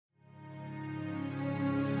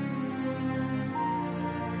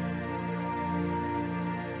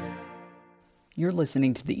You're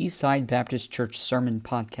listening to the Eastside Baptist Church Sermon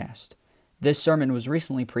Podcast. This sermon was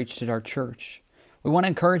recently preached at our church. We want to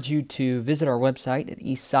encourage you to visit our website at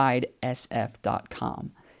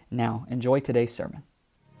eastsidesf.com. Now, enjoy today's sermon.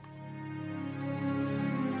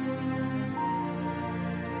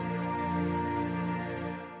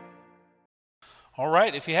 All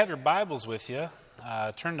right, if you have your Bibles with you,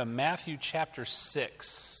 turn to Matthew chapter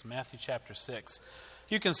 6. Matthew chapter 6.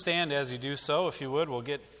 You can stand as you do so, if you would. We'll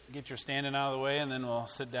get your standing out of the way, and then we'll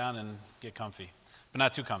sit down and get comfy. But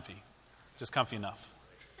not too comfy, just comfy enough.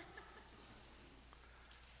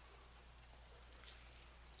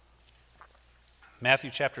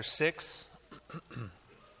 Matthew chapter 6. I'm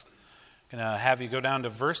going to have you go down to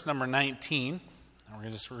verse number 19, and we're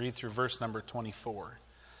going to just read through verse number 24.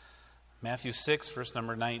 Matthew 6, verse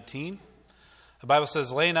number 19. The Bible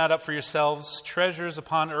says, "Lay not up for yourselves treasures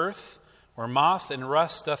upon earth, where moth and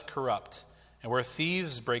rust doth corrupt, and where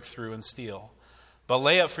thieves break through and steal. But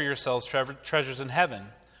lay up for yourselves treasures in heaven,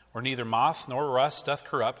 where neither moth nor rust doth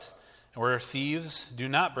corrupt, and where thieves do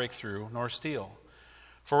not break through nor steal.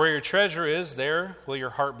 For where your treasure is, there will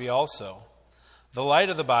your heart be also. The light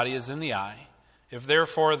of the body is in the eye. If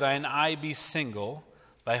therefore thine eye be single,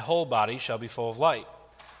 thy whole body shall be full of light.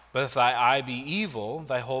 But if thy eye be evil,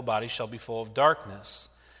 thy whole body shall be full of darkness.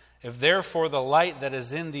 If therefore the light that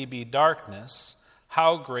is in thee be darkness,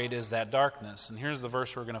 how great is that darkness?" And here's the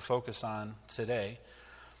verse we're going to focus on today.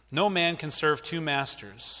 "No man can serve two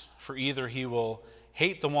masters, for either he will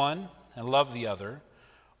hate the one and love the other,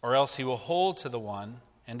 or else he will hold to the one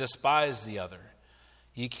and despise the other.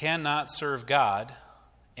 Ye cannot serve God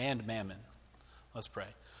and mammon." Let's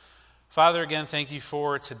pray. Father, again, thank you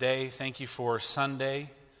for today. Thank you for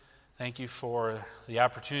Sunday. Thank you for the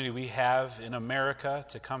opportunity we have in America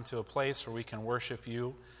to come to a place where we can worship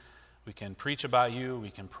you. We can preach about you. We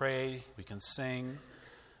can pray. We can sing.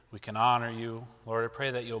 We can honor you. Lord, I pray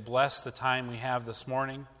that you'll bless the time we have this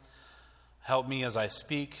morning. Help me as I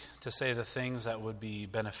speak to say the things that would be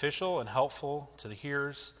beneficial and helpful to the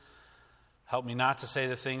hearers. Help me not to say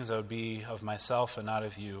the things that would be of myself and not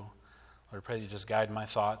of you. Lord, I pray that you just guide my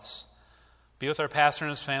thoughts. Be with our pastor and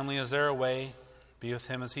his family as they're away. Be with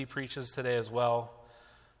him as he preaches today as well.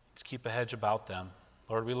 Just keep a hedge about them.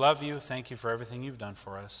 Lord, we love you. Thank you for everything you've done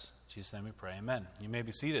for us. In Jesus' name we pray. Amen. You may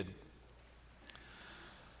be seated.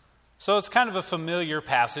 So it's kind of a familiar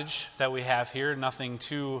passage that we have here. Nothing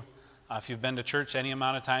too, if you've been to church any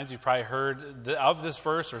amount of times, you've probably heard of this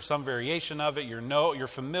verse or some variation of it. You're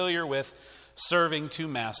familiar with serving two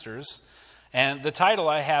masters. And the title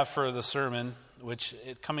I have for the sermon, which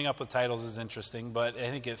coming up with titles is interesting, but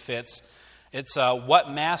I think it fits. It's what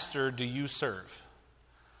master do you serve?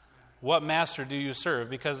 What master do you serve?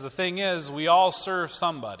 Because the thing is, we all serve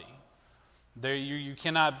somebody. You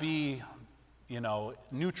cannot be,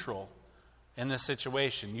 neutral in this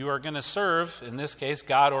situation. You are going to serve, in this case,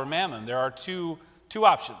 God or mammon. There are two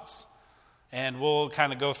options. And we'll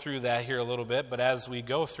kind of go through that here a little bit. But as we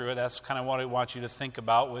go through it, that's kind of what I want you to think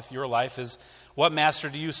about with your life is, what master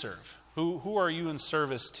do you serve? Who are you in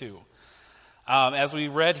service to? As we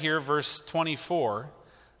read here, verse 24,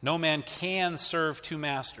 no man can serve two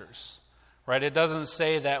masters, right? It doesn't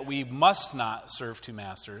say that we must not serve two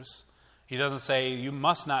masters. He doesn't say you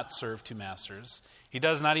must not serve two masters. He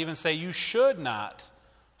does not even say you should not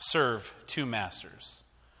serve two masters.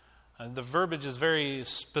 The verbiage is very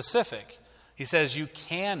specific. He says you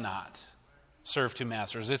cannot serve two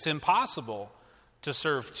masters. It's impossible to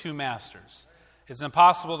serve two masters. It's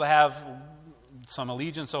impossible to have some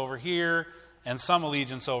allegiance over here and some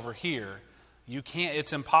allegiance over here. You can't.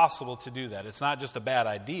 It's impossible to do that. It's not just a bad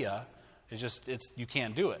idea. You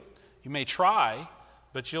can't do it. You may try,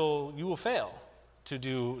 but you will fail to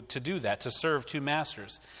do that, to serve two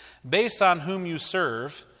masters. Based on whom you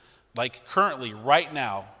serve, like currently, right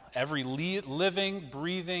now, every living,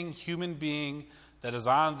 breathing human being that is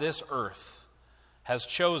on this earth has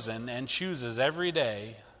chosen and chooses every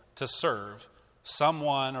day to serve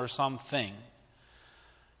someone or something.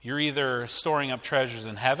 You're either storing up treasures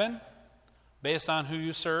in heaven, based on who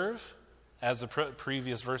you serve, as the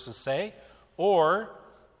previous verses say, or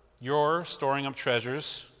you're storing up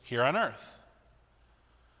treasures here on earth.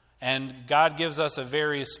 And God gives us a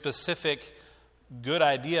very specific, good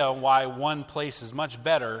idea on why one place is much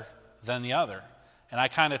better than the other. And I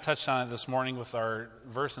kind of touched on it this morning with our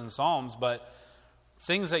verse in Psalms, but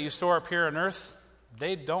things that you store up here on earth,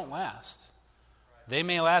 they don't last. They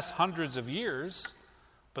may last hundreds of years,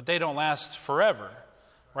 but they don't last forever,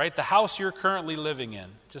 right? The house you're currently living in,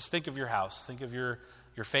 just think of your house. Think of your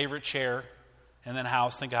favorite chair in that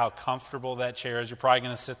house. Think of how comfortable that chair is. You're probably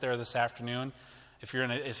going to sit there this afternoon. If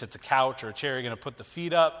it's a couch or a chair, you're going to put the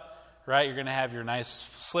feet up. right? You're going to have your nice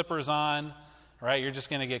slippers on, right? You're just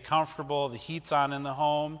going to get comfortable. The heat's on in the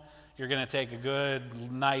home. You're going to take a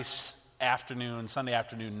good, nice Sunday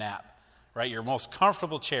afternoon nap, right? Your most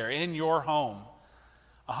comfortable chair in your home.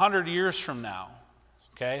 100 years from now,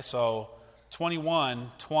 okay, so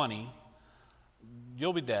 2120,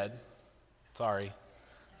 you'll be dead. Sorry.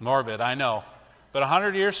 Morbid, I know. But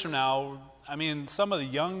 100 years from now, I mean, some of the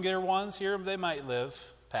younger ones here, they might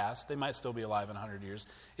live past. They might still be alive in 100 years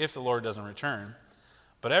if the Lord doesn't return.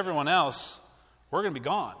 But everyone else, we're going to be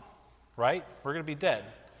gone, right? We're going to be dead.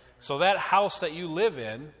 So that house that you live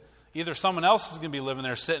in, either someone else is going to be living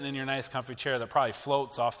there sitting in your nice comfy chair that probably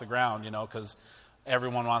floats off the ground, because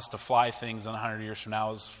everyone wants to fly things in 100 years from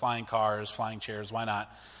now, is flying cars, flying chairs, why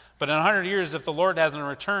not? But in 100 years, if the Lord hasn't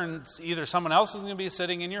returned, either someone else is going to be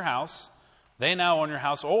sitting in your house, they now own your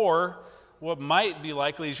house, or what might be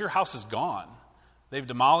likely is your house is gone. They've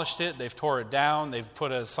demolished it, they've tore it down, they've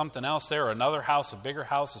put something else there, or another house, a bigger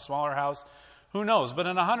house, a smaller house. Who knows? But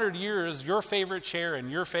in 100 years, your favorite chair and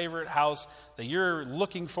your favorite house that you're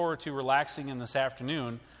looking forward to relaxing in this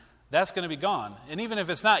afternoon, that's going to be gone. And even if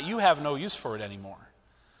it's not, you have no use for it anymore.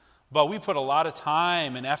 But we put a lot of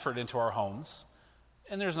time and effort into our homes,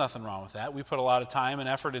 and there's nothing wrong with that. We put a lot of time and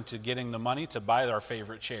effort into getting the money to buy our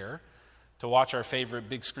favorite chair, to watch our favorite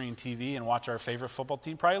big screen TV and watch our favorite football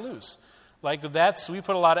team probably lose. We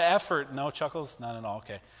put a lot of effort. No chuckles? None at all.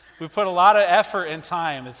 Okay. We put a lot of effort and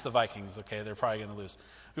time. It's the Vikings. Okay, they're probably going to lose.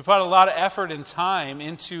 We put a lot of effort and time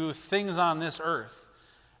into things on this earth.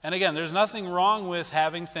 And again, there's nothing wrong with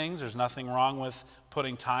having things. There's nothing wrong with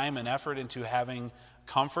putting time and effort into having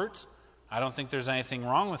comfort. I don't think there's anything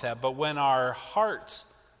wrong with that. But when our heart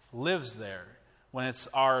lives there, when it's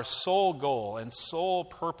our sole goal and sole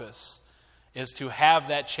purpose is to have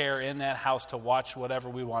that chair in that house to watch whatever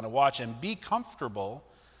we want to watch and be comfortable,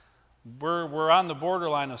 we're on the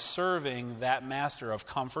borderline of serving that master of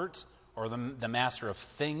comfort or the master of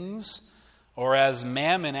things, or as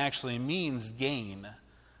mammon actually means, gain,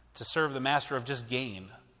 to serve the master of just gain.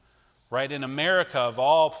 Right? In America, of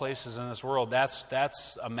all places in this world,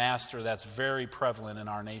 that's a master that's very prevalent in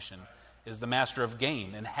our nation, is the master of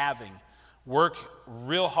gain and having. Work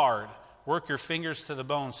real hard. Work your fingers to the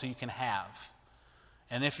bone so you can have.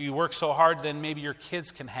 And if you work so hard, then maybe your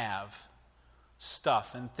kids can have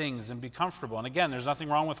stuff and things and be comfortable. And again, there's nothing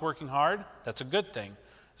wrong with working hard. That's a good thing.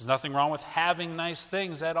 There's nothing wrong with having nice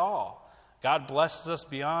things at all. God blesses us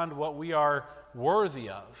beyond what we are worthy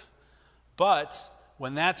of. But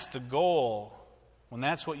when that's the goal, when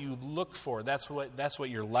that's what you look for, that's what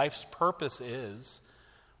your life's purpose is,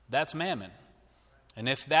 that's mammon. And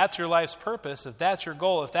if that's your life's purpose, if that's your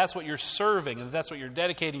goal, if that's what you're serving, if that's what you're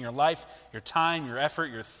dedicating your life, your time, your effort,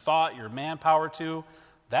 your thought, your manpower to,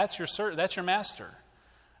 that's your master.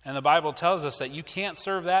 And the Bible tells us that you can't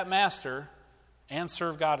serve that master and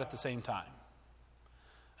serve God at the same time.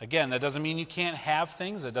 Again, that doesn't mean you can't have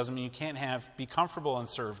things. That doesn't mean you can't be comfortable and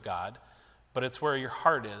serve God. But it's where your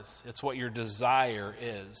heart is. It's what your desire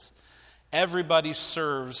is. Everybody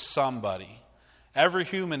serves somebody. Every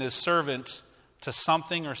human is servant to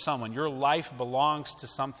something or someone. Your life belongs to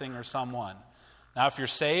something or someone. Now, if you're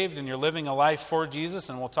saved and you're living a life for Jesus,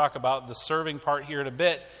 and we'll talk about the serving part here in a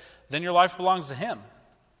bit, then your life belongs to Him.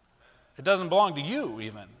 It doesn't belong to you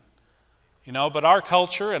even. But our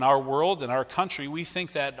culture and our world and our country, we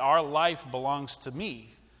think that our life belongs to me.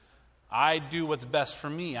 I do what's best for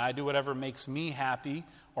me. I do whatever makes me happy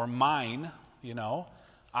or mine,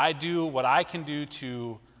 I do what I can do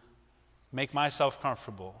to make myself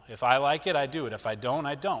comfortable. If I like it, I do it. If I don't,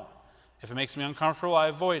 I don't. If it makes me uncomfortable, I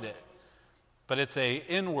avoid it. But it's an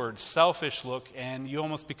inward, selfish look, and you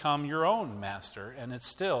almost become your own master, and it's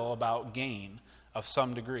still about gain of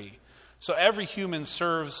some degree. So every human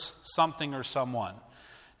serves something or someone.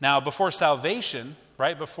 Now, before salvation,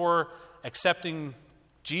 right, before accepting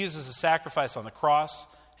Jesus' sacrifice on the cross,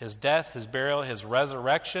 His death, His burial, His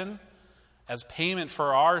resurrection, as payment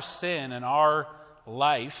for our sin and our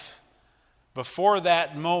life, before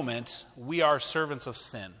that moment, we are servants of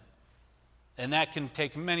sin. And that can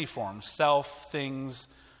take many forms, self, things,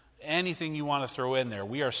 anything you want to throw in there.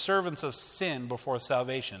 We are servants of sin before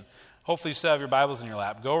salvation. Hopefully you still have your Bibles in your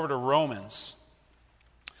lap. Go over to Romans.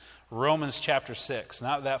 Romans chapter 6,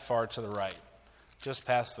 not that far to the right, just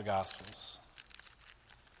past the Gospels.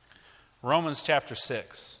 Romans chapter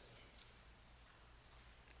 6.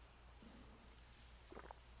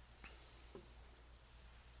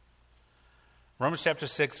 Romans chapter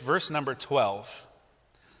 6, verse number 12.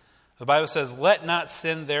 The Bible says, "Let not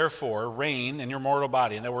sin therefore reign in your mortal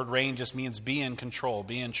body." And that word reign just means be in control,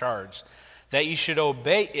 be in charge. "That ye should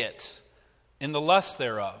obey it in the lust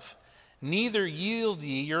thereof. Neither yield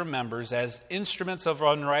ye your members as instruments of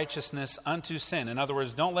unrighteousness unto sin. In other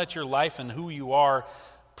words, don't let your life and who you are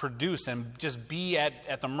produce and just be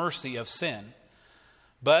at the mercy of sin.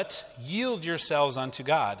 But yield yourselves unto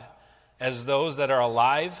God as those that are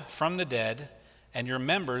alive from the dead, and your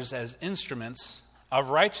members as instruments of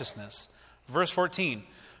righteousness. Verse 14,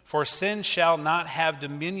 for sin shall not have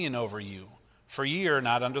dominion over you, for ye are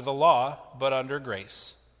not under the law, but under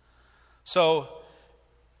grace. So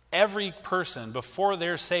every person, before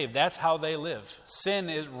they're saved, that's how they live.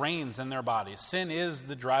 Sin reigns in their bodies. Sin is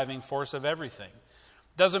the driving force of everything.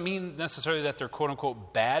 Doesn't mean necessarily that they're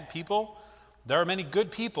quote-unquote bad people. There are many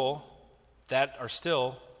good people that are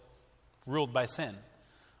still ruled by sin.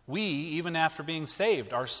 We, even after being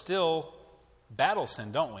saved, are still battle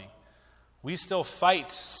sin, don't we? We still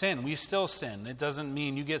fight sin. We still sin. It doesn't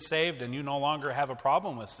mean you get saved and you no longer have a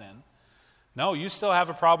problem with sin. No, you still have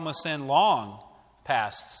a problem with sin long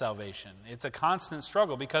past salvation. It's a constant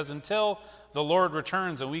struggle because until the Lord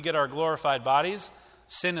returns and we get our glorified bodies,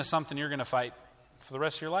 sin is something you're going to fight for the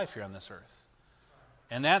rest of your life here on this earth.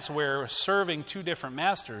 And that's where serving two different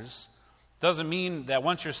masters doesn't mean that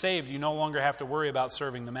once you're saved, you no longer have to worry about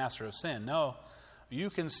serving the master of sin. No, you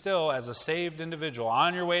can still, as a saved individual,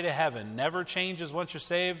 on your way to heaven, never changes once you're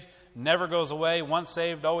saved, never goes away. Once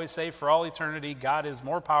saved, always saved for all eternity. God is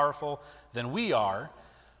more powerful than we are.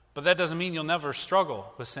 But that doesn't mean you'll never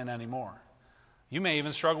struggle with sin anymore. You may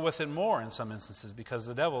even struggle with it more in some instances because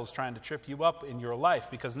the devil is trying to trip you up in your life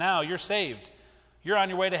because now you're saved. You're on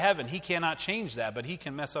your way to heaven. He cannot change that, but he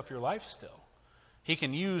can mess up your life still. He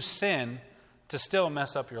can use sin to still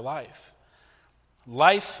mess up your life.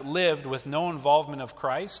 Life lived with no involvement of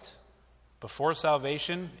Christ before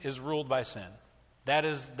salvation is ruled by sin. That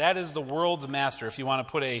is the world's master. If you want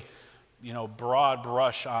to put a broad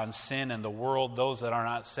brush on sin and the world, those that are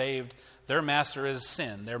not saved, their master is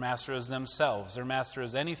sin. Their master is themselves. Their master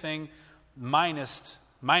is anything minus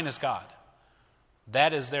God.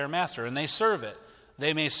 That is their master, and they serve it.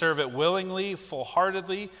 They may serve it willingly,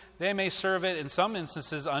 full-heartedly. They may serve it in some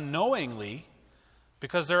instances unknowingly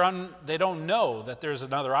because they don't know that there's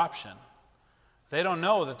another option. They don't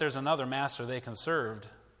know that there's another master they can serve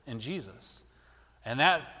in Jesus. And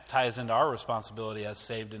that ties into our responsibility as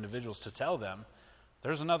saved individuals to tell them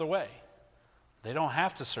there's another way. They don't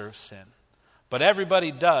have to serve sin. But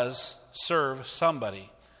everybody does serve somebody.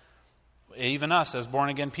 Even us as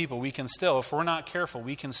born-again people, we can still, if we're not careful,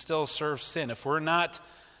 we can still serve sin. If we're not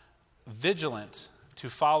vigilant to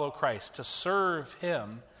follow Christ, to serve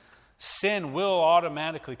Him, sin will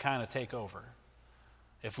automatically kind of take over.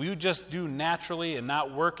 If we just do naturally and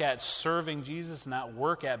not work at serving Jesus, not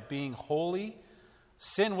work at being holy,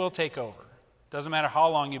 sin will take over. Doesn't matter how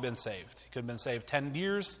long you've been saved. You could have been saved 10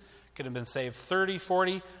 years, could have been saved 30,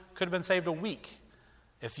 40, could have been saved a week.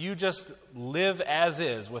 If you just live as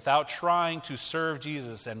is without trying to serve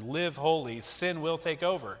Jesus and live holy, sin will take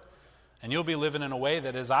over. And you'll be living in a way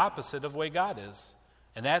that is opposite of the way God is.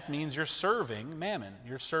 And that means you're serving mammon.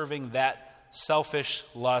 You're serving that selfish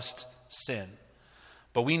lust sin.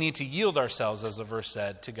 But we need to yield ourselves, as the verse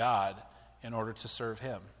said, to God in order to serve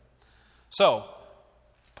Him. So,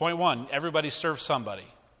 point one, everybody serves somebody.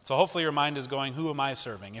 So hopefully your mind is going, who am I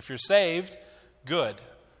serving? If you're saved, good.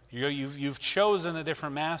 You've chosen a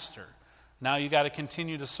different master. Now you got to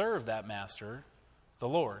continue to serve that master, the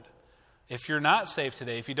Lord. If you're not saved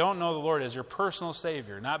today, if you don't know the Lord as your personal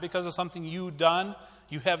Savior, not because of something you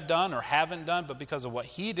have done or haven't done, but because of what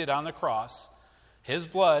He did on the cross, His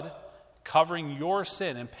blood covering your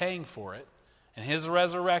sin and paying for it, and His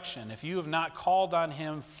resurrection, if you have not called on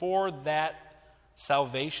Him for that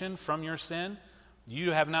salvation from your sin,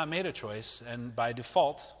 you have not made a choice, and by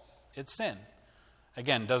default, it's sin.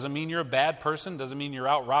 Again, doesn't mean you're a bad person, doesn't mean you're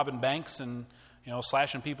out robbing banks and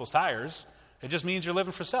slashing people's tires. It just means you're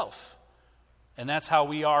living for self. And that's how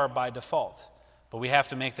we are by default. But we have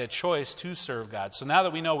to make that choice to serve God. So now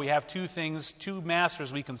that we know we have two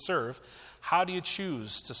masters we can serve, how do you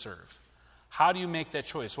choose to serve? How do you make that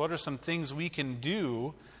choice? What are some things we can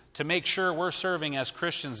do to make sure we're serving as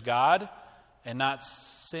Christians God and not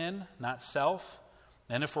sin, not self?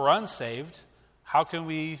 And if we're unsaved, how can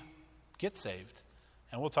we get saved?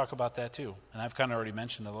 And we'll talk about that too. And I've kind of already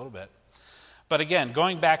mentioned a little bit. But again,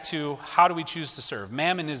 going back to how do we choose to serve?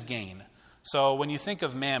 Mammon is gain. So when you think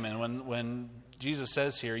of mammon, when Jesus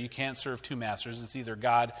says here, you can't serve two masters. It's either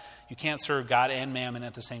God. You can't serve God and mammon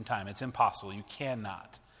at the same time. It's impossible. You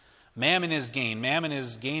cannot. Mammon is gain. Mammon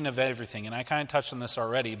is gain of everything. And I kind of touched on this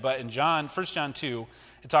already. But in 1 John 2,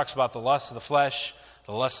 it talks about the lust of the flesh,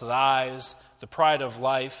 the lust of the eyes, the pride of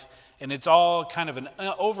life. And it's all kind of an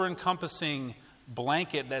over-encompassing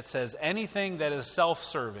blanket that says anything that is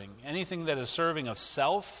self-serving, anything that is serving of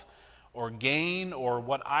self or gain or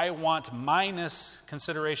what I want minus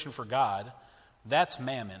consideration for God, that's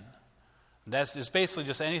mammon. It's basically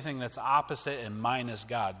just anything that's opposite and minus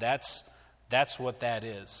God. That's what that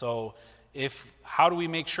is. So how do we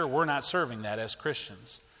make sure we're not serving that as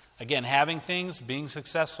Christians? Again, having things, being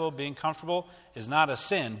successful, being comfortable is not a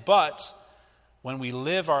sin. But when we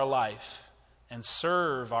live our life and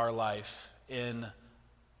serve our life in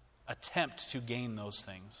attempt to gain those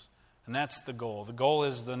things, and that's the goal. The goal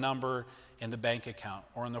is the number in the bank account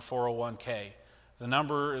or in the 401k.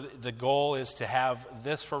 The goal is to have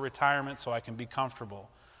this for retirement so I can be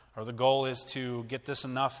comfortable. Or the goal is to get this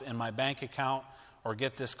enough in my bank account, or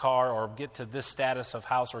get this car, or get to this status of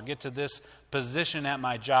house, or get to this position at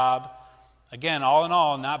my job. Again, all in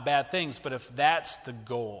all, not bad things, but if that's the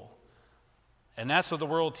goal, and that's what the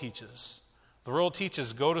world teaches. The world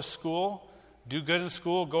teaches go to school, do good in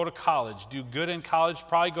school, go to college, do good in college,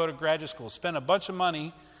 probably go to graduate school, spend a bunch of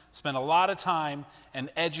money, spend a lot of time,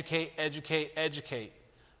 and educate.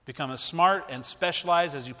 Become as smart and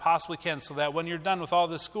specialized as you possibly can so that when you're done with all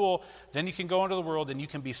this school, then you can go into the world and you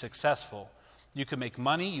can be successful. You can make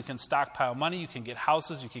money, you can stockpile money, you can get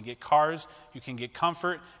houses, you can get cars, you can get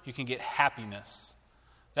comfort, you can get happiness.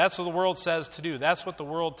 That's what the world says to do. That's what the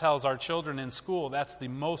world tells our children in school. That's the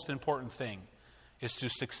most important thing, is to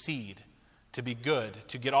succeed, to be good,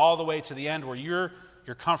 to get all the way to the end where you're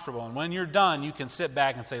comfortable. And when you're done, you can sit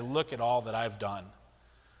back and say, look at all that I've done.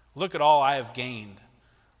 Look at all I have gained.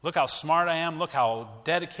 Look how smart I am. Look how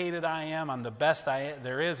dedicated I am. I'm the best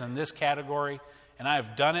there is in this category. And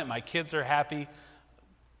I've done it. My kids are happy,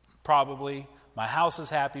 probably. My house is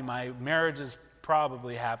happy. My marriage is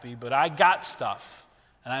probably happy. But I got stuff,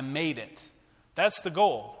 and I made it. That's the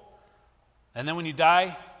goal. And then when you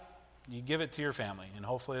die, you give it to your family, and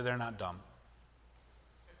hopefully they're not dumb.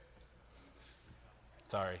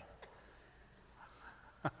 Sorry.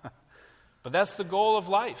 But that's the goal of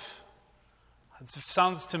life. It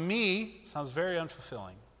sounds very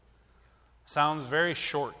unfulfilling. Sounds very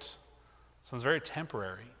short. Sounds very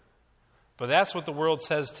temporary. But that's what the world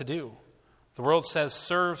says to do. The world says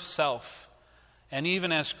serve self. And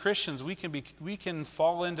even as Christians, we can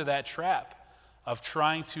fall into that trap of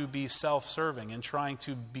trying to be self-serving and trying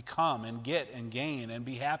to become and get and gain and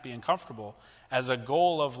be happy and comfortable as a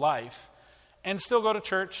goal of life, and still go to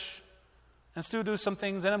church and still do some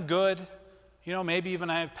things, and I'm good. Maybe even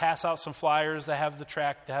I pass out some flyers that have the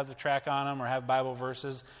track on them or have Bible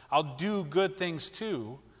verses. I'll do good things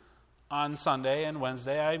too on Sunday and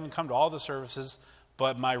Wednesday. I even come to all the services,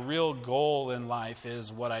 but my real goal in life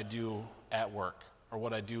is what I do at work or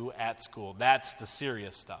what I do at school. That's the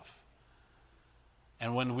serious stuff.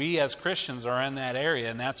 And when we as Christians are in that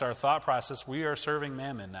area, and that's our thought process, we are serving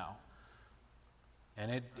mammon now.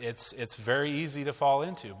 And it's very easy to fall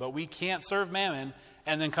into. But we can't serve mammon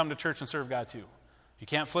and then come to church and serve God too. You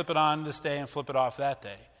can't flip it on this day and flip it off that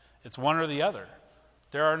day. It's one or the other.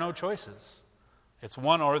 There are no choices. It's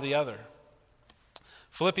one or the other.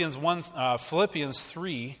 Philippians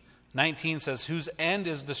 3:19 says, whose end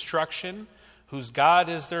is destruction, whose God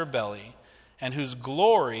is their belly, and whose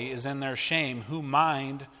glory is in their shame, who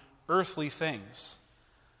mind earthly things.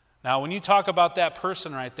 Now, when you talk about that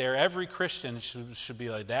person right there, every Christian should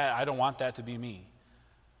be like that. I don't want that to be me.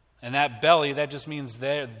 And that belly, that just means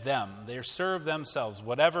they're them. They serve themselves.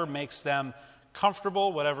 Whatever makes them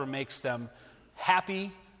comfortable, whatever makes them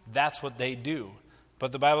happy, that's what they do.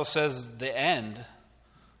 But the Bible says the end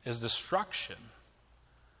is destruction.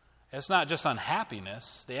 It's not just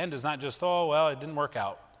unhappiness. The end is not just, it didn't work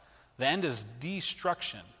out. The end is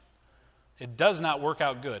destruction. It does not work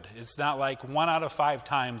out good. It's not like 1 out of 5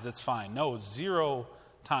 times it's fine. No, 0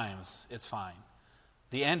 times it's fine.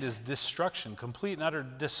 The end is destruction, complete and utter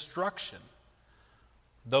destruction.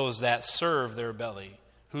 Those that serve their belly,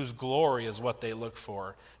 whose glory is what they look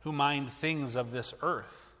for, who mind things of this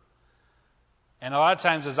earth. And a lot of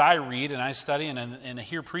times as I read and I study and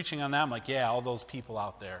hear preaching on that, I'm like, yeah, all those people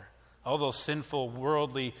out there, all those sinful,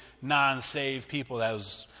 worldly, non-saved people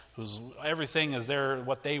whose everything is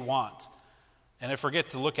what they want. And I forget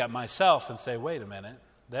to look at myself and say, wait a minute,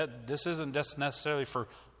 this isn't just necessarily for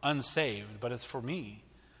unsaved, but it's for me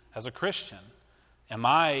as a Christian. Am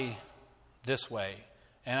I this way?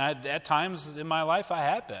 And at times in my life I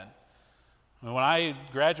have been. When I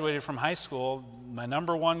graduated from high school, my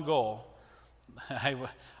number one goal, I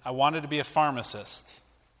wanted to be a pharmacist.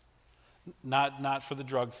 Not for the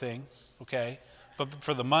drug thing, okay, but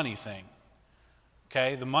for the money thing.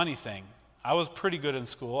 Okay, the money thing. I was pretty good in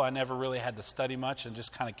school. I never really had to study much and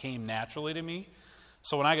just kind of came naturally to me.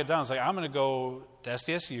 So when I got done, I was like, I'm going to go to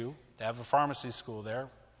SDSU. They have a pharmacy school there,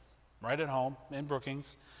 right at home in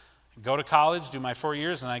Brookings. Go to college, do my 4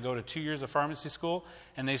 years, and I go to 2 years of pharmacy school.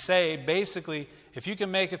 And they say, basically, if you can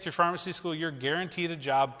make it through pharmacy school, you're guaranteed a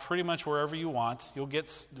job pretty much wherever you want. You'll get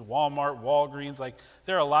Walmart, Walgreens, like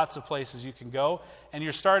there are lots of places you can go. And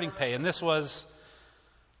your starting pay, and this was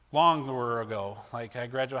longer ago, like I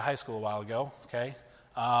graduated high school a while ago, okay?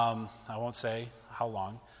 I won't say how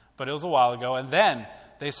long, but it was a while ago. And then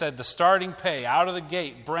they said the starting pay out of the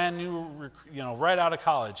gate, brand new, right out of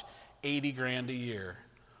college, $80,000 a year.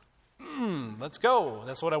 Let's go.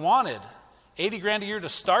 That's what I wanted. $80,000 a year to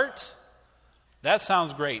start? That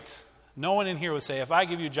sounds great. No one in here would say, if I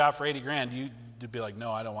give you a job for $80,000, you'd be like,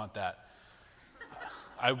 no, I don't want that.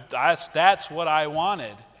 That's what I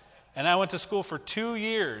wanted. And I went to school for 2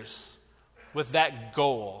 years with that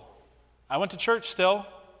goal. I went to church still.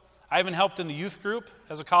 I even helped in the youth group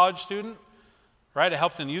as a college student. Right? I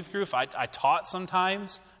helped in the youth group. I taught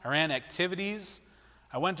sometimes. I ran activities.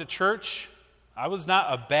 I went to church. I was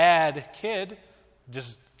not a bad kid,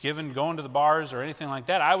 just going to the bars or anything like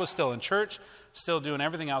that. I was still in church, still doing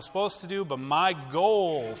everything I was supposed to do, but my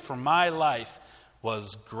goal for my life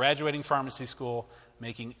was graduating pharmacy school,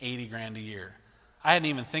 making $80,000 a year. I didn't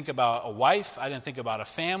even think about a wife. I didn't think about a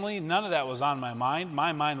family. None of that was on my mind.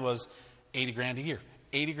 My mind was $80,000 a year,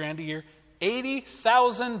 $80,000 a year,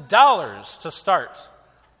 $80,000 to start.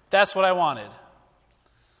 That's what I wanted.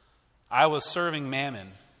 I was serving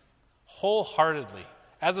mammon wholeheartedly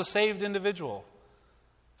as a saved individual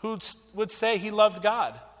who would say he loved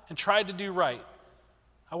God and tried to do right.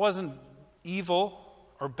 I wasn't evil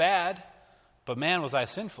or bad, but man, was I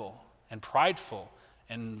sinful and prideful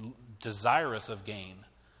and desirous of gain.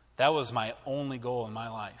 That was my only goal in my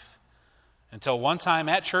life. Until one time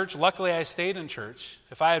at church, luckily I stayed in church.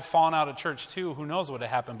 If I had fallen out of church too, who knows what had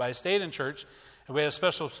happened, but I stayed in church, and we had a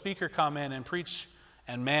special speaker come in and preach,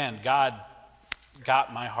 and man, God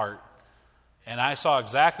got my heart. And I saw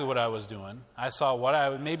exactly what I was doing. I saw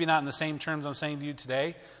maybe not in the same terms I'm saying to you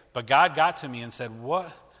today, but God got to me and said,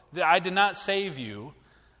 "What? I did not save you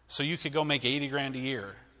so you could go make $80,000 a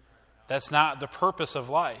year. That's not the purpose of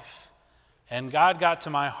life." And God got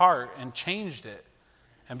to my heart and changed it.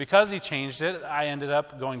 And because he changed it, I ended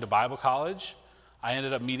up going to Bible college. I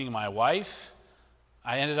ended up meeting my wife.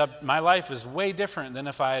 My life is way different than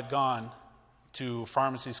if I had gone to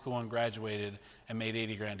pharmacy school and graduated and made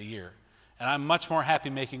 $80,000 a year. And I'm much more happy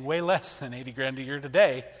making way less than $80,000 a year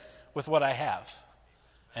today with what I have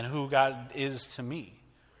and who God is to me.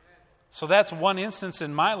 So that's one instance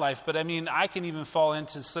in my life, but I can even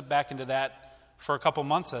slip back into that for a couple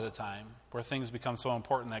months at a time, where things become so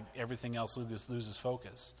important that everything else loses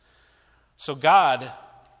focus. So God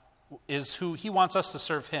is who he wants us to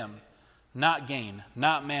serve him, not gain,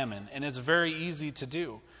 not mammon, and it's very easy to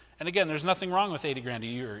do. And again, there's nothing wrong with $80,000 a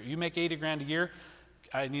year. You make $80,000 a year,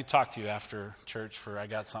 I need to talk to you after church I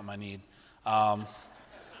got something I need. But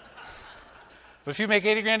if you make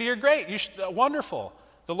 $80,000 a year, great, wonderful.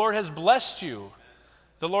 The Lord has blessed you.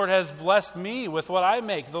 The Lord has blessed me with what I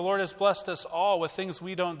make. The Lord has blessed us all with things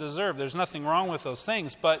we don't deserve. There's nothing wrong with those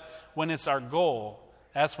things, but when it's our goal,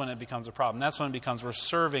 that's when it becomes a problem. That's when it becomes we're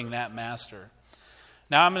serving that master.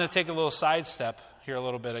 Now I'm going to take a little sidestep here a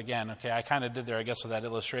little bit again. Okay, I kind of did there, I guess, with that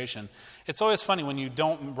illustration. It's always funny when you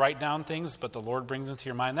don't write down things, but the Lord brings into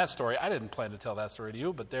your mind that story. I didn't plan to tell that story to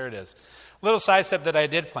you, but there it is. Little sidestep that I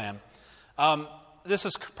did plan. This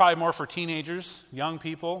is probably more for teenagers, young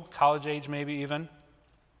people, college age maybe even.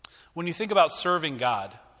 When you think about serving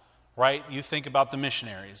God, right, you think about the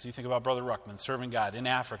missionaries. You think about Brother Ruckman serving God in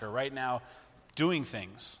Africa right now, doing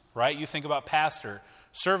things, right? You think about pastor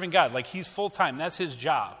serving God, like he's full-time. That's his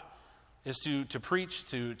job, is to preach,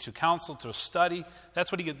 to counsel, to study. That's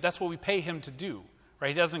what we pay him to do, right?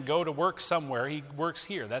 He doesn't go to work somewhere. He works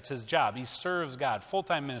here. That's his job. He serves God,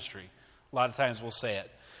 full-time ministry. A lot of times we'll say it.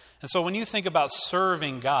 And so when you think about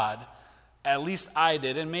serving God, at least I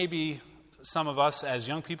did, and maybe some of us as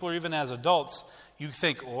young people or even as adults, you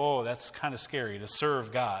think, oh, that's kind of scary to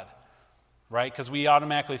serve God, right? Because we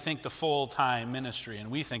automatically think the full-time ministry,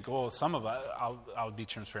 and we think, oh, some of us, I'll be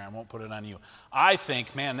transparent, I won't put it on you. I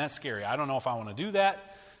think, man, that's scary. I don't know if I want to do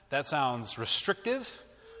that. That sounds restrictive.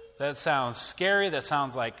 That sounds scary. That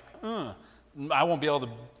sounds like, I won't be able to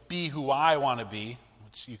be who I want to be,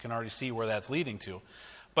 which you can already see where that's leading to.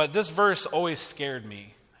 But this verse always scared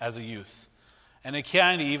me as a youth. And it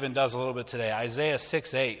kind of even does a little bit today. Isaiah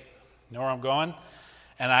 6:8. You know where I'm going?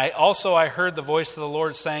 And I heard the voice of the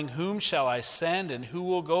Lord saying, "Whom shall I send, and who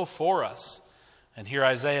will go for us?" And here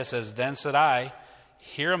Isaiah says, "Then said I,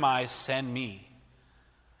 here am I, send me."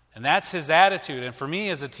 And that's his attitude. And for me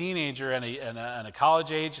as a teenager and a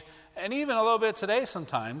college age, And even a little bit today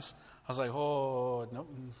sometimes, I was like, oh, no,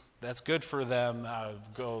 that's good for them.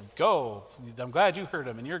 Go. I'm glad you heard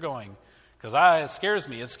them and you're going. Because it scares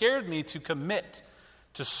me. It scared me to commit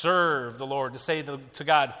to serve the Lord, to say to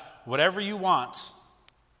God, whatever you want,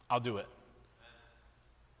 I'll do it.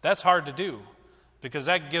 That's hard to do because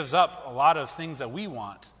that gives up a lot of things that we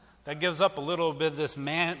want. That gives up a little bit of this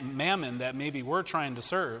mammon that maybe we're trying to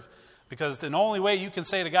serve. Because the only way you can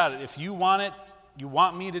say to God, if you want it, you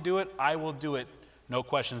want me to do it, I will do it. No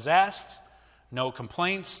questions asked, no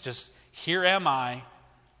complaints, just here am I,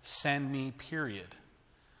 send me, period.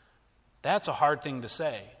 That's a hard thing to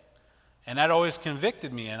say. And that always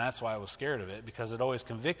convicted me, and that's why I was scared of it, because it always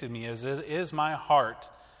convicted me. Is my heart,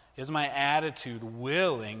 is my attitude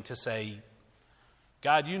willing to say,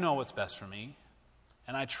 God, you know what's best for me,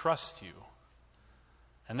 and I trust you.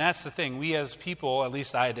 And that's the thing. We as people, at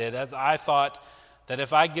least I did, as I thought that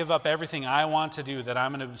if I give up everything I want to do, that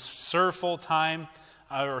I'm going to serve full time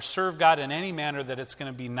or serve God in any manner, that it's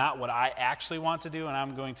going to be not what I actually want to do, and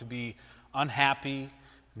I'm going to be unhappy,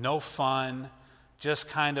 no fun, just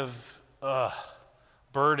kind of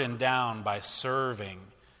burdened down by serving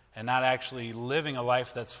and not actually living a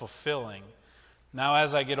life that's fulfilling. Now,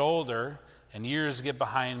 as I get older and years get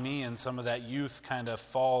behind me and some of that youth kind of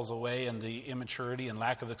falls away and the immaturity and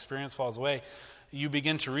lack of experience falls away, you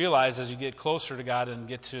begin to realize as you get closer to God and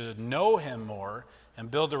get to know Him more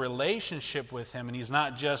and build a relationship with Him, and He's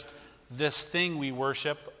not just this thing we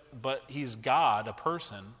worship, but He's God, a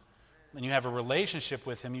person, and you have a relationship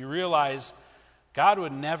with Him, you realize God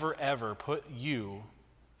would never, ever put you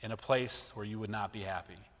in a place where you would not be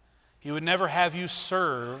happy. He would never have you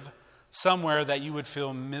serve somewhere that you would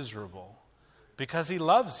feel miserable because He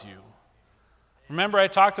loves you. Remember I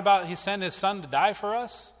talked about He sent His Son to die for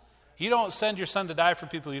us? You don't send your Son to die for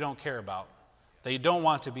people you don't care about, that you don't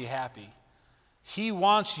want to be happy. He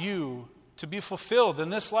wants you to be fulfilled in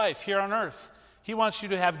this life here on earth. He wants you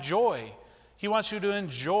to have joy. He wants you to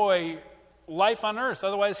enjoy life on earth.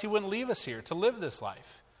 Otherwise, He wouldn't leave us here to live this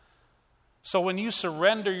life. So when you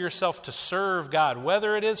surrender yourself to serve God,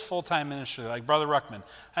 whether it is full-time ministry like Brother Ruckman,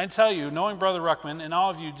 I tell you, knowing Brother Ruckman and all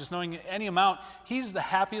of you, just knowing any amount, he's the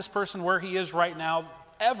happiest person where he is right now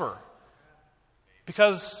ever.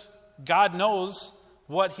 Because God knows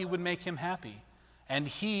what he would make him happy. And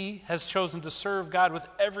he has chosen to serve God with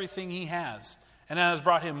everything he has. And that has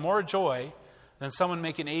brought him more joy than someone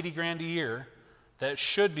making $80,000 a year that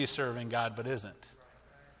should be serving God but isn't.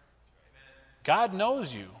 God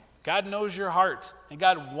knows you. God knows your heart. And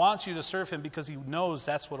God wants you to serve Him because He knows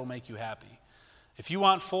that's what will make you happy. If you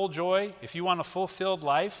want full joy, if you want a fulfilled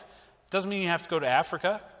life, doesn't mean you have to go to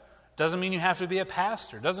Africa. Doesn't mean you have to be a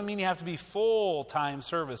pastor. Doesn't mean you have to be full-time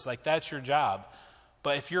service, like that's your job.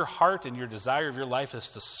 But if your heart and your desire of your life is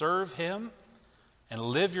to serve Him and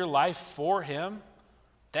live your life for Him,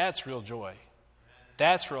 that's real joy.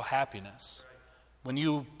 That's real happiness. When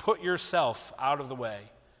you put yourself out of the way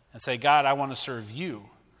and say, God, I want to serve you.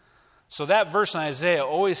 So that verse in Isaiah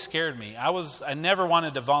always scared me. I never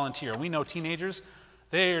wanted to volunteer. We know teenagers,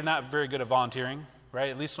 they are not very good at volunteering, right?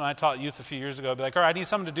 At least when I taught youth a few years ago, I'd be like, all right, I need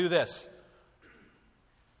someone to do this.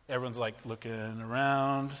 Everyone's like looking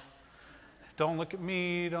around. Don't look at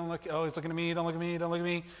me, oh, he's looking at me, don't look at me, don't look at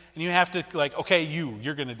me. And you have to like, okay,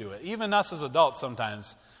 you're going to do it. Even us as adults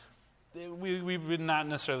sometimes, we're not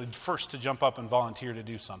necessarily first to jump up and volunteer to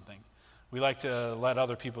do something. We like to let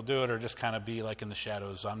other people do it or just kind of be like in the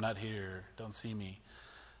shadows. I'm not here. Don't see me.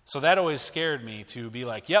 So that always scared me to be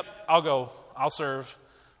like, yep, I'll go. I'll serve.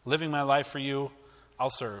 Living my life for you, I'll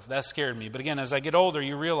serve. That scared me. But again, as I get older,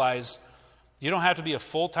 you realize you don't have to be a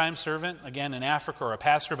full-time servant, again, in Africa or a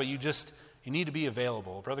pastor, but you need to be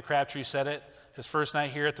available. Brother Crabtree said it his first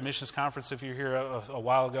night here at the missions conference, if you're here a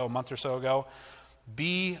while ago, a month or so ago.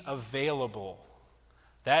 Be available.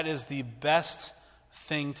 That is the best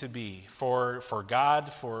thing to be for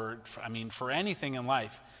God, for anything in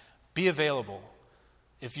life. Be available.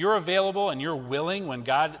 If you're available and you're willing when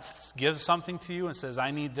God gives something to you and says,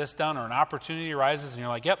 I need this done, or an opportunity arises and you're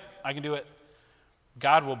like, yep, I can do it,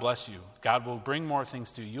 God will bless you. God will bring more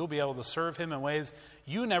things to you. You'll be able to serve Him in ways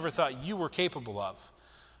you never thought you were capable of.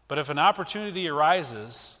 But if an opportunity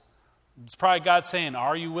arises, it's probably God saying,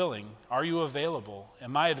 are you willing? Are you available?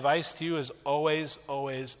 And my advice to you is always,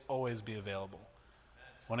 always, always be available.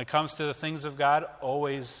 When it comes to the things of God,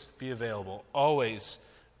 always be available. Always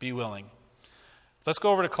be willing. Let's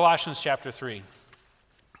go over to Colossians chapter 3.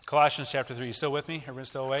 Colossians chapter 3. You still with me? Everyone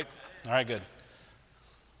still awake? All right, good.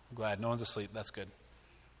 I'm glad. No one's asleep. That's good.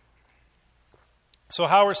 So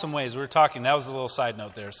how are some ways? We were talking, that was a little side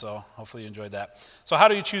note there, so hopefully you enjoyed that. So how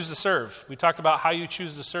do you choose to serve? We talked about how you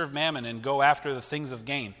choose to serve mammon and go after the things of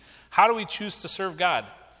gain. How do we choose to serve God?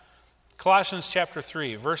 Colossians chapter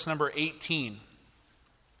 3, verse number 18.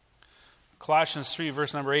 Colossians 3,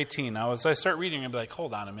 verse number 18. Now, as I start reading, I'll be like,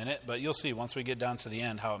 hold on a minute, but you'll see once we get down to the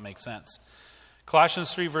end how it makes sense.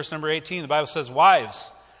 Colossians 3, verse number 18, the Bible says,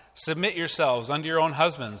 "Wives, submit yourselves unto your own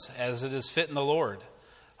husbands, as it is fit in the Lord.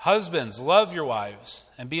 Husbands, love your wives,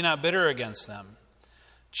 and be not bitter against them.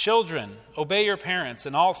 Children, obey your parents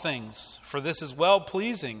in all things, for this is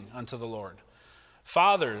well-pleasing unto the Lord.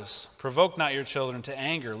 Fathers, provoke not your children to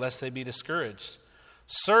anger, lest they be discouraged.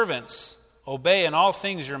 Servants, obey in all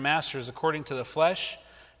things your masters according to the flesh,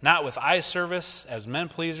 not with eye service as men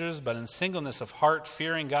pleasers, but in singleness of heart,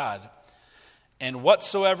 fearing God. And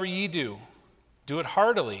whatsoever ye do, do it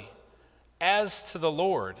heartily, as to the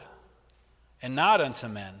Lord, and not unto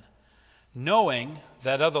men, knowing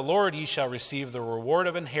that of the Lord ye shall receive the reward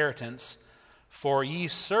of inheritance, for ye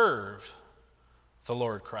serve the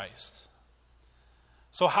Lord Christ."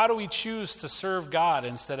 So how do we choose to serve God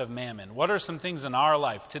instead of mammon? What are some things in our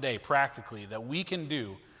life today, practically, that we can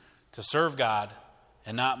do to serve God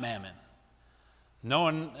and not mammon?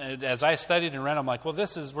 As I studied and read, I'm like, well,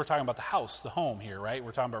 we're talking about the house, the home here, right?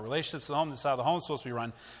 We're talking about relationships in the home. This is how the home's supposed to be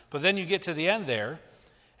run. But then you get to the end there,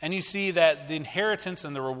 and you see that the inheritance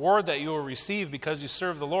and the reward that you will receive because you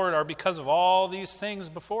serve the Lord are because of all these things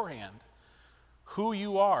beforehand. Who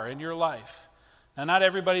you are in your life. Now, not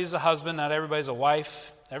everybody's a husband, not everybody's a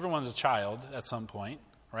wife. Everyone's a child at some point,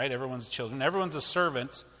 right? Everyone's children. Everyone's a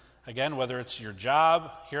servant. Again, whether it's your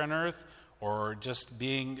job here on earth or just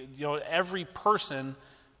being, every person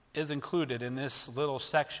is included in this little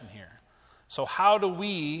section here. So how do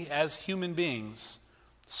we, as human beings,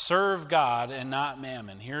 serve God and not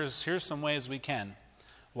mammon? Here's some ways we can.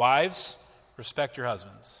 Wives, respect your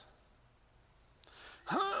husbands.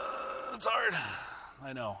 It's hard.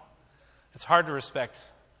 I know. It's hard to respect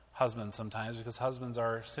husbands sometimes because husbands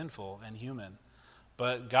are sinful and human.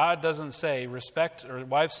 But God doesn't say respect or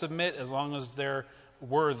wives submit as long as they're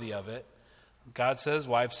worthy of it. God says,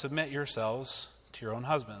 wives, submit yourselves to your own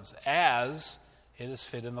husbands as it is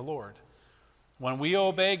fit in the Lord. When we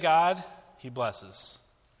obey God, He blesses.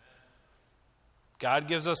 God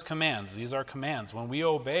gives us commands. These are commands. When we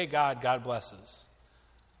obey God, God blesses.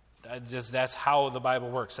 That's how the Bible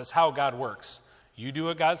works. That's how God works. You do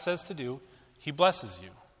what God says to do, He blesses you.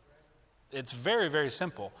 It's very, very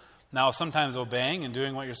simple. Now, sometimes obeying and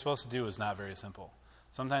doing what you're supposed to do is not very simple.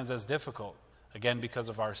 Sometimes that's difficult, again, because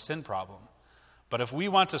of our sin problem. But if we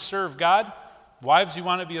want to serve God, wives, you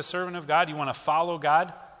want to be a servant of God, you want to follow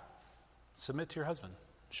God, submit to your husband.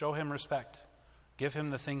 Show him respect. Give him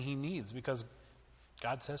the thing he needs because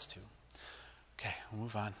God says to. Okay, we'll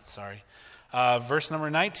move on. Sorry. Verse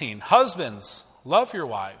number 19. Husbands, love your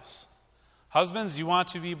wives. Husbands, you want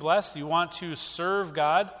to be blessed. You want to serve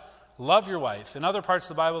God. Love your wife. In other parts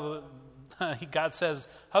of the Bible, God says,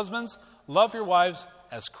 husbands, love your wives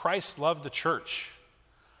as Christ loved the church.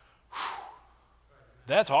 Whew.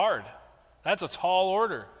 That's hard. That's a tall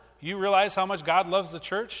order. You realize how much God loves the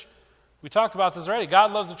church? We talked about this already.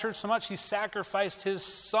 God loves the church so much, He sacrificed His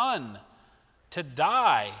Son to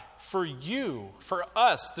die for you, for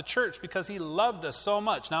us, the church, because He loved us so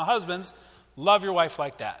much. Now, husbands, love your wife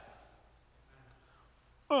like that.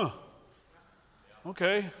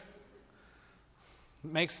 Okay.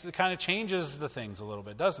 It kind of changes the things a little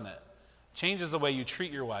bit, doesn't it? Changes the way you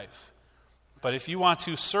treat your wife. But if you want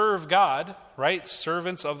to serve God, right,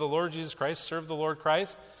 servants of the Lord Jesus Christ, serve the Lord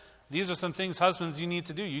Christ, these are some things, husbands, you need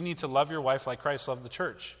to do. You need to love your wife like Christ loved the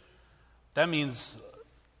church. That means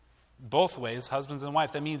both ways, husbands and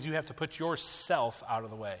wife. That means you have to put yourself out of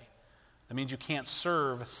the way. That means you can't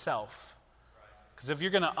serve self. Because if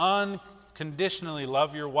you're going to unconditionally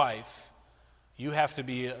love your wife, you have to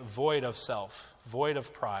be void of self, void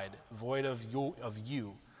of pride, void of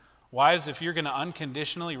you. Wives, if you're going to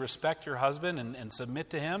unconditionally respect your husband and submit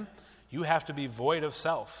to him, you have to be void of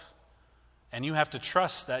self. And you have to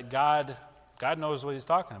trust that God knows what He's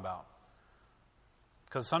talking about.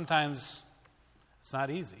 Because sometimes it's not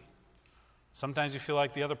easy. Sometimes you feel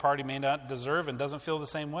like the other party may not deserve and doesn't feel the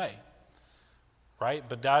same way. Right?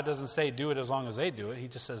 But God doesn't say do it as long as they do it. He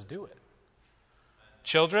just says do it.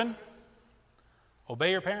 Children,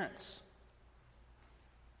 obey your parents.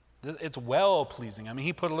 It's well-pleasing. I mean,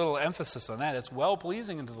 He put a little emphasis on that. It's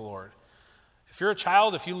well-pleasing unto the Lord. If you're a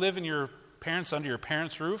child, if you live in your parents under your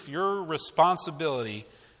parents' roof, your responsibility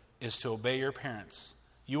is to obey your parents.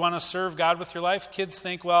 You want to serve God with your life? Kids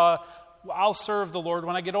think, well, I'll serve the Lord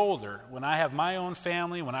when I get older, when I have my own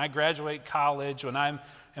family, when I graduate college, when I'm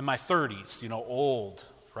in my 30s, old,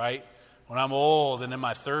 right? When I'm old and in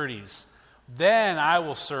my 30s, then I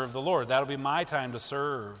will serve the Lord. That'll be my time to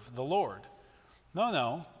serve the Lord.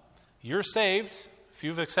 No. You're saved. If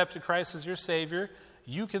you've accepted Christ as your Savior,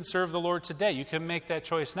 you can serve the Lord today. You can make that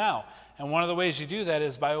choice now. And one of the ways you do that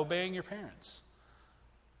is by obeying your parents,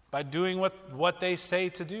 by doing what they say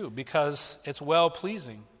to do, because it's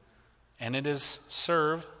well-pleasing. And it is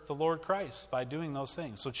serve the Lord Christ by doing those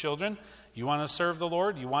things. So children, you want to serve the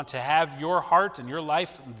Lord? You want to have your heart and your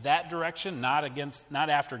life in that direction, not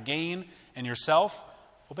after gain and yourself?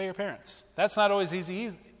 Obey your parents. That's not always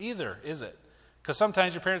easy either, is it? Because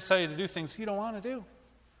sometimes your parents tell you to do things you don't want to do.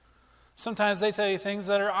 Sometimes they tell you things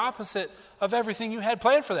that are opposite of everything you had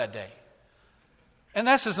planned for that day. And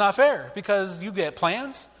that's just not fair, because you get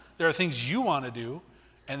plans. There are things you want to do,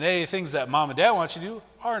 and things that mom and dad want you to do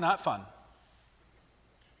are not fun.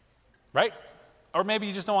 Right? Or maybe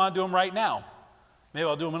you just don't want to do them right now. Maybe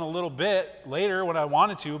I'll do them in a little bit later when I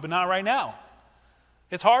wanted to, but not right now.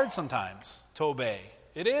 It's hard sometimes to obey.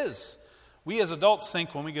 It is. We as adults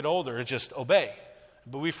think when we get older, it's just obey.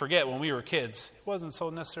 But we forget when we were kids, it wasn't so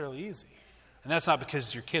necessarily easy. And that's not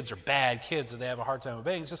because your kids are bad kids that they have a hard time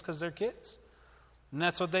obeying. It's just because they're kids. And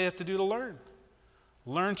that's what they have to do to learn.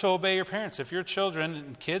 Learn to obey your parents. If your children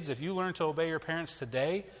and kids, if you learn to obey your parents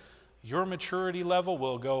today, your maturity level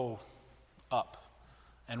will go up.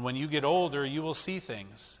 And when you get older, you will see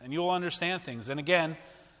things and you will understand things. And again,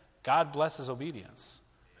 God blesses obedience.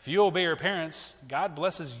 If you obey your parents, God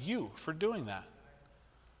blesses you for doing that.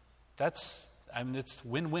 It's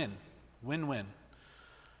win-win. Win-win.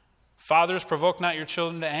 Fathers, provoke not your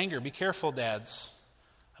children to anger. Be careful, dads,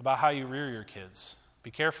 about how you rear your kids. Be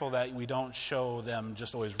careful that we don't show them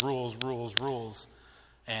just always rules,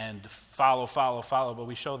 and follow, but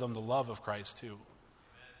we show them the love of Christ too.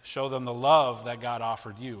 Show them the love that God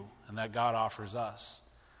offered you and that God offers us.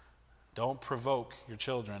 Don't provoke your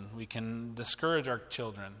children. We can discourage our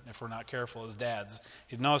children if we're not careful as dads.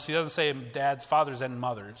 You notice he doesn't say dads, fathers, and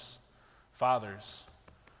mothers. Fathers.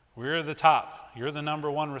 We're the top. You're the number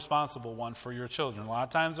one responsible one for your children. A lot of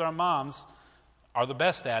times our moms are the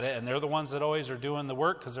best at it, and they're the ones that always are doing the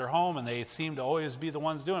work because they're home, and they seem to always be the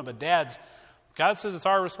ones doing it. But dads, God says it's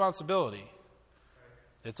our responsibility.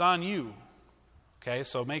 It's on you. Okay,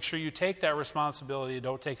 so make sure you take that responsibility.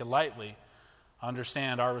 Don't take it lightly.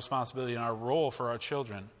 Understand our responsibility and our role for our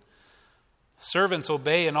children. Servants,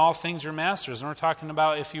 obey in all things your masters. And we're talking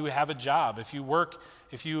about if you have a job, if you work,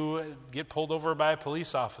 if you get pulled over by a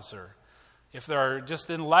police officer, if there are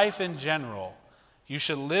just in life in general, you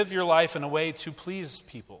should live your life in a way to please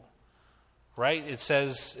people. Right? It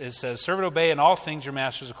says, serve and obey in all things your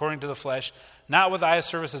masters according to the flesh, not with eye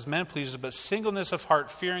service as men pleasers, but singleness of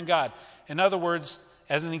heart, fearing God. In other words,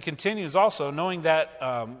 as he continues also, knowing that,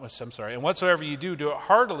 and whatsoever you do, do it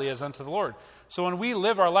heartily as unto the Lord. So when we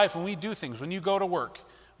live our life, when we do things, when you go to work,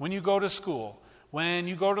 when you go to school, when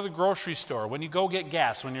you go to the grocery store, when you go get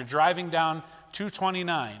gas, when you're driving down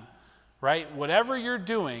 229, right? Whatever you're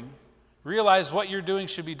doing, realize what you're doing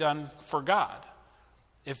should be done for God.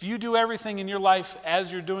 If you do everything in your life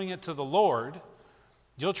as you're doing it to the Lord,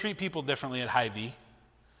 you'll treat people differently at Hy-Vee,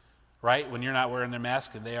 right? When you're not wearing their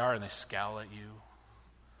mask and they are, and they scowl at you.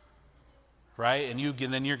 Right? And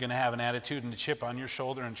then you're going to have an attitude and a chip on your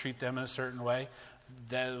shoulder and treat them in a certain way.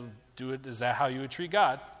 Is that how you would treat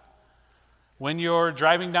God? When you're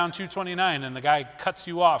driving down 229 and the guy cuts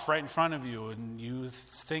you off right in front of you and you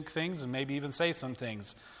think things and maybe even say some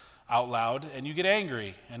things out loud and you get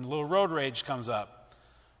angry and a little road rage comes up,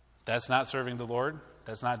 that's not serving the Lord.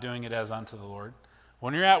 That's not doing it as unto the Lord.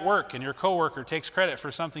 When you're at work and your coworker takes credit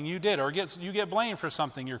for something you did, or you get blamed for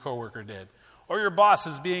something your coworker did, or your boss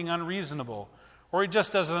is being unreasonable, or he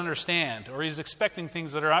just doesn't understand, or he's expecting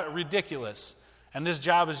things that are ridiculous, and this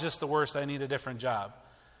job is just the worst, I need a different job.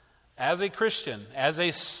 As a Christian, as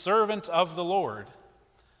a servant of the Lord,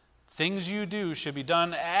 things you do should be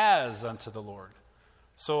done as unto the Lord.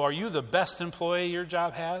 So are you the best employee your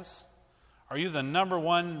job has? Are you the number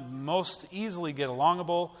one, most easily get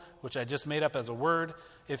alongable, which I just made up as a word?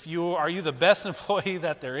 Are you the best employee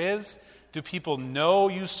that there is? Do people know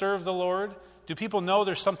you serve the Lord? Do people know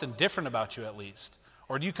there's something different about you at least?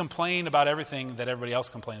 Or do you complain about everything that everybody else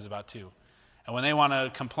complains about too? And when they want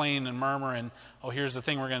to complain and murmur and, here's the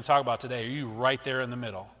thing we're going to talk about today, are you right there in the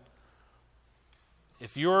middle?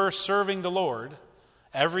 If you're serving the Lord,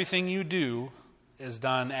 everything you do is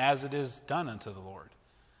done as it is done unto the Lord.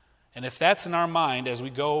 And if that's in our mind as we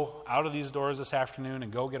go out of these doors this afternoon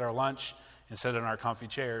and go get our lunch and sit in our comfy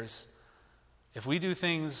chairs, if we do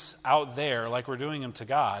things out there like we're doing them to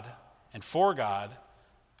God, and for God,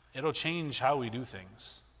 it'll change how we do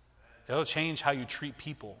things. It'll change how you treat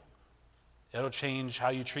people. It'll change how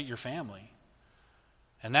you treat your family.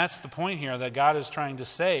 And that's the point here that God is trying to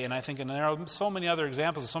say. And I think, and there are so many other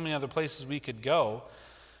examples, so many other places we could go.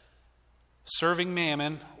 Serving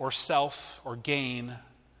mammon or self or gain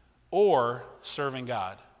or serving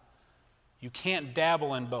God. You can't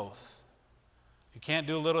dabble in both. You can't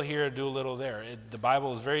do a little here, do a little there. The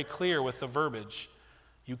Bible is very clear with the verbiage.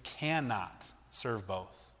 You cannot serve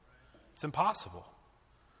both. It's impossible.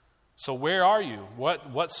 So where are you?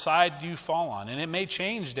 What side do you fall on? And it may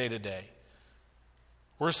change day to day.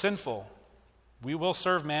 We're sinful. We will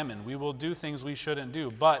serve mammon. We will do things we shouldn't do.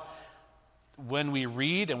 But when we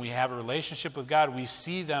read and we have a relationship with God, we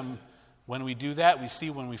see them when we do that. We see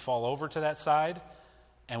when we fall over to that side,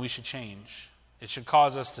 and we should change. It should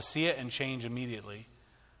cause us to see it and change immediately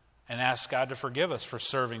and ask God to forgive us for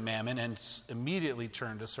serving mammon and immediately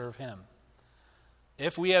turn to serve him.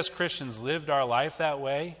 If we as Christians lived our life that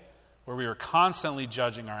way, where we were constantly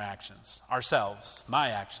judging our actions, ourselves, my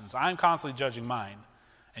actions, I'm constantly judging mine,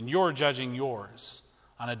 and you're judging yours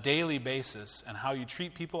on a daily basis, and how you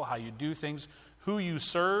treat people, how you do things, who you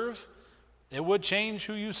serve, it would change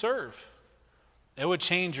who you serve. It would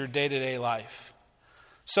change your day-to-day life.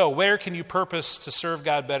 So where can you purpose to serve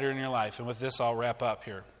God better in your life? And with this, I'll wrap up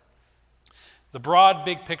here. The broad,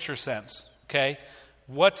 big picture sense, okay?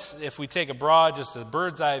 What, if we take a broad, just a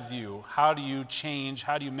bird's eye view, how do you change,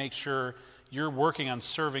 how do you make sure you're working on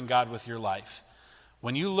serving God with your life?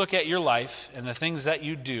 When you look at your life and the things that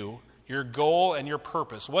you do, your goal and your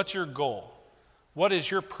purpose, what's your goal? What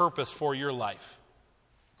is your purpose for your life?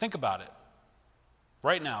 Think about it.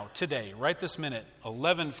 Right now, today, right this minute,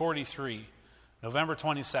 11:43, November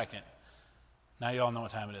 22nd. Now you all know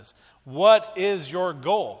what time it is. What is your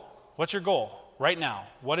goal? What's your goal right now?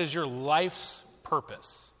 What is your life's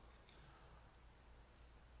purpose?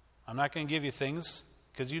 I'm not going to give you things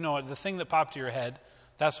because you know the thing that popped to your head,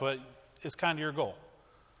 that's what is kind of your goal.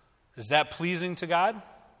 Is that pleasing to God?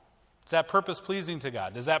 Is that purpose pleasing to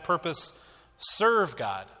God? Does that purpose serve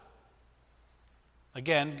God?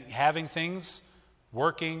 Again, having things,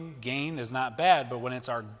 working, gain is not bad, but when it's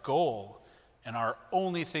our goal and our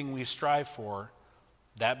only thing we strive for,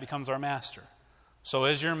 that becomes our master. So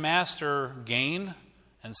is your master gain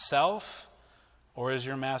and self, or is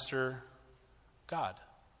your master God?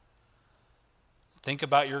 Think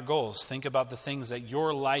about your goals. Think about the things that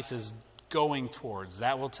your life is going towards.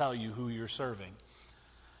 That will tell you who you're serving.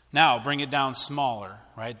 Now, bring it down smaller,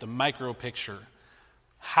 right? The micro picture.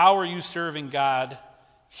 How are you serving God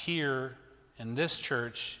here in this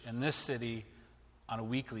church, in this city, on a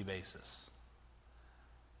weekly basis?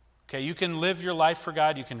 Okay, you can live your life for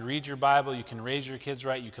God. You can read your Bible. You can raise your kids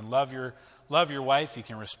right. You can love your wife. You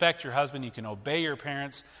can respect your husband. You can obey your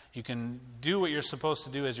parents. You can do what you're supposed to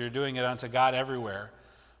do as you're doing it unto God everywhere.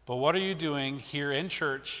 But what are you doing here in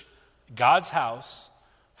church, God's house,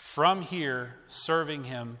 from here, serving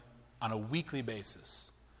him on a weekly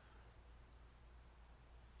basis?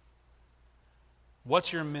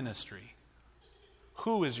 What's your ministry?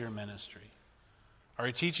 Who is your ministry? Are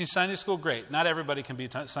you teaching Sunday school? Great. Not everybody can be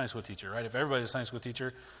a Sunday school teacher, right? If everybody's a Sunday school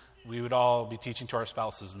teacher, we would all be teaching to our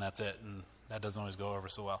spouses, and that's it. And that doesn't always go over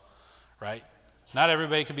so well, right? Not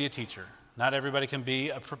everybody can be a teacher. Not everybody can be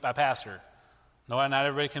a pastor. No, not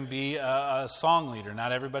everybody can be a song leader.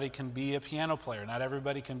 Not everybody can be a piano player. Not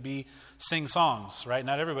everybody can sing songs, right?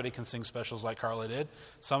 Not everybody can sing specials like Carla did.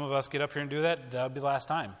 Some of us get up here and do that. That would be the last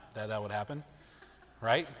time that would happen,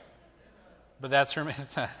 right? But that's her,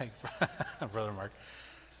 Brother Mark.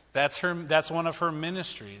 That's one of her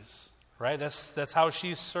ministries, right? That's how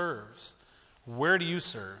she serves. Where do you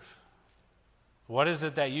serve? What is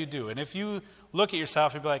it that you do? And if you look at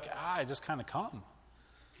yourself, you'll be like, I just kind of come.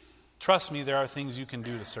 Trust me, there are things you can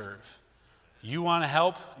do to serve. You want to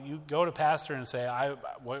help, you go to pastor and say,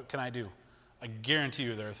 what can I do? I guarantee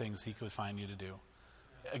you there are things he could find you to do.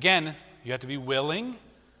 Again, you have to be willing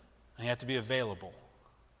and you have to be available.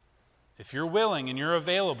 If you're willing and you're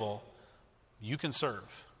available, you can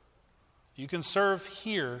serve. You can serve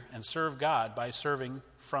here and serve God by serving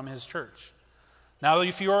from his church. Now,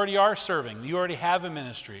 if you already are serving, you already have a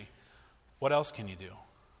ministry, what else can you do?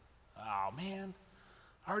 Oh, man,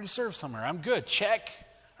 I already serve somewhere. I'm good. Check.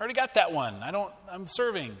 I already got that one. I'm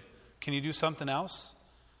serving. Can you do something else?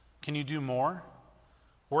 Can you do more?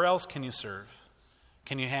 Where else can you serve?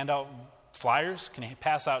 Can you hand out flyers? Can you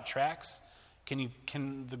pass out tracts?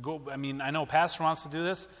 I know pastor wants to do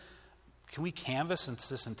this. Can we canvass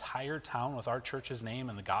this entire town with our church's name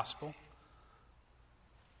and the gospel?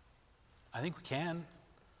 I think we can.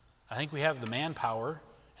 I think we have the manpower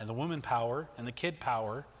and the woman power and the kid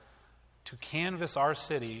power to canvass our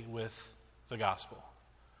city with the gospel.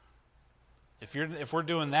 If we're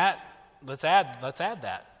doing that, let's add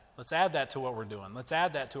that. Let's add that to what we're doing. Let's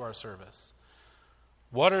add that to our service.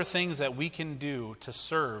 What are things that we can do to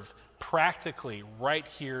serve practically right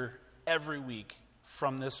here every week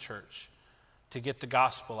from this church to get the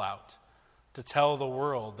gospel out, to tell the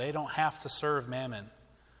world they don't have to serve mammon,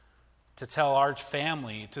 to tell our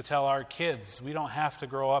family, to tell our kids we don't have to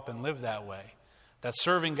grow up and live that way, that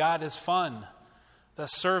serving God is fun, that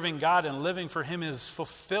serving God and living for Him is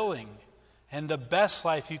fulfilling and the best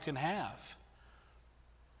life you can have.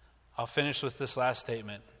 I'll finish with this last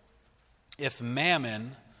statement. If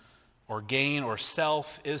mammon or gain or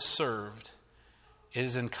self is served, it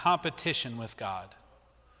is in competition with God.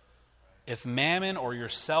 If mammon or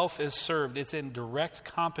yourself is served, it's in direct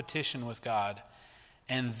competition with God,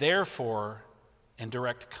 and therefore in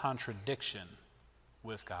direct contradiction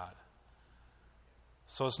with God.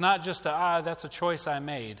 So it's not just that's a choice I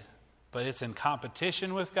made, but it's in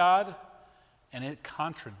competition with God, and it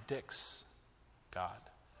contradicts God.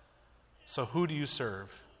 So who do you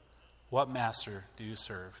serve? What master do you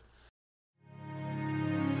serve?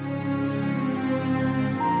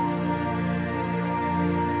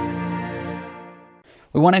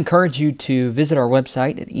 We want to encourage you to visit our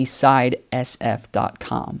website at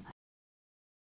eastsidesf.com.